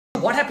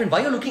What happened? Why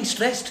are you looking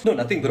stressed? No,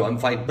 nothing, bro. I'm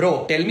fine.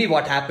 Bro, tell me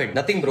what happened.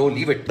 Nothing, bro.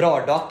 Leave it.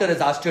 Bro, doctor has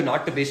asked you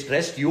not to be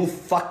stressed. You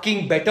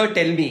fucking better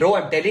tell me. Bro,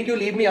 I'm telling you,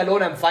 leave me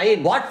alone. I'm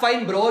fine. What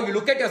fine, bro? You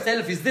look at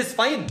yourself. Is this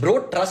fine?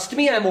 Bro, trust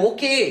me. I'm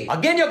okay.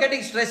 Again, you're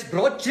getting stressed,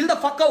 bro. Chill the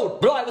fuck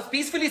out. Bro, I was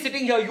peacefully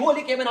sitting here. You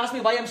only came and asked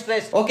me why I'm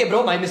stressed. Okay,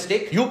 bro, my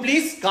mistake. You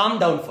please calm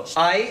down first.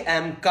 I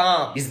am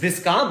calm. Is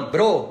this calm?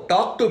 Bro,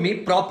 talk to me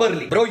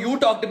properly. Bro, you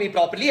talk to me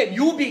properly and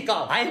you be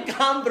calm. I'm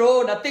calm,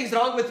 bro. Nothing's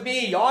wrong with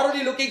me. You're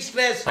only looking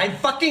stressed. I'm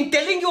fucking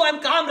telling you I'm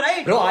calm,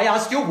 right? Bro, I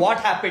asked you what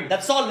happened.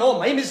 That's all. No,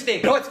 my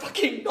mistake. Bro, it's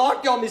fucking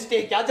not your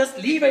mistake. Yeah, just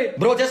leave it.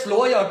 Bro, just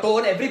lower your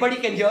tone. Everybody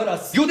can hear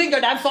us. You think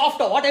you're damn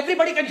soft or what?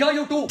 Everybody can hear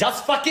you too.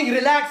 Just fucking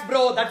relax,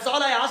 bro. That's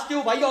all I asked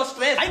you. Why you're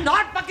stressed? I'm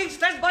not fucking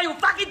stressed by you.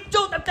 Fucking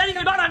truth. I'm telling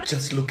you not.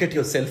 Just look at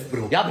yourself,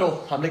 bro. Yeah,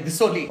 bro. I'm like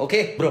this only.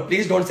 Okay? Bro,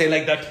 please don't say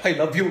like that. I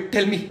love you.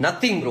 Tell me.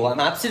 Nothing, bro. I'm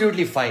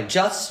absolutely fine.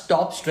 Just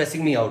stop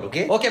stressing me out,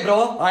 okay? Okay,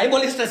 bro. I'm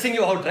only stressing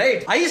you out,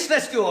 right? I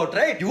stressed you out,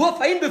 right? You were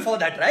fine before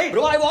that, right?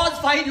 Bro, I was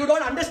fine. You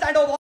don't understand or what?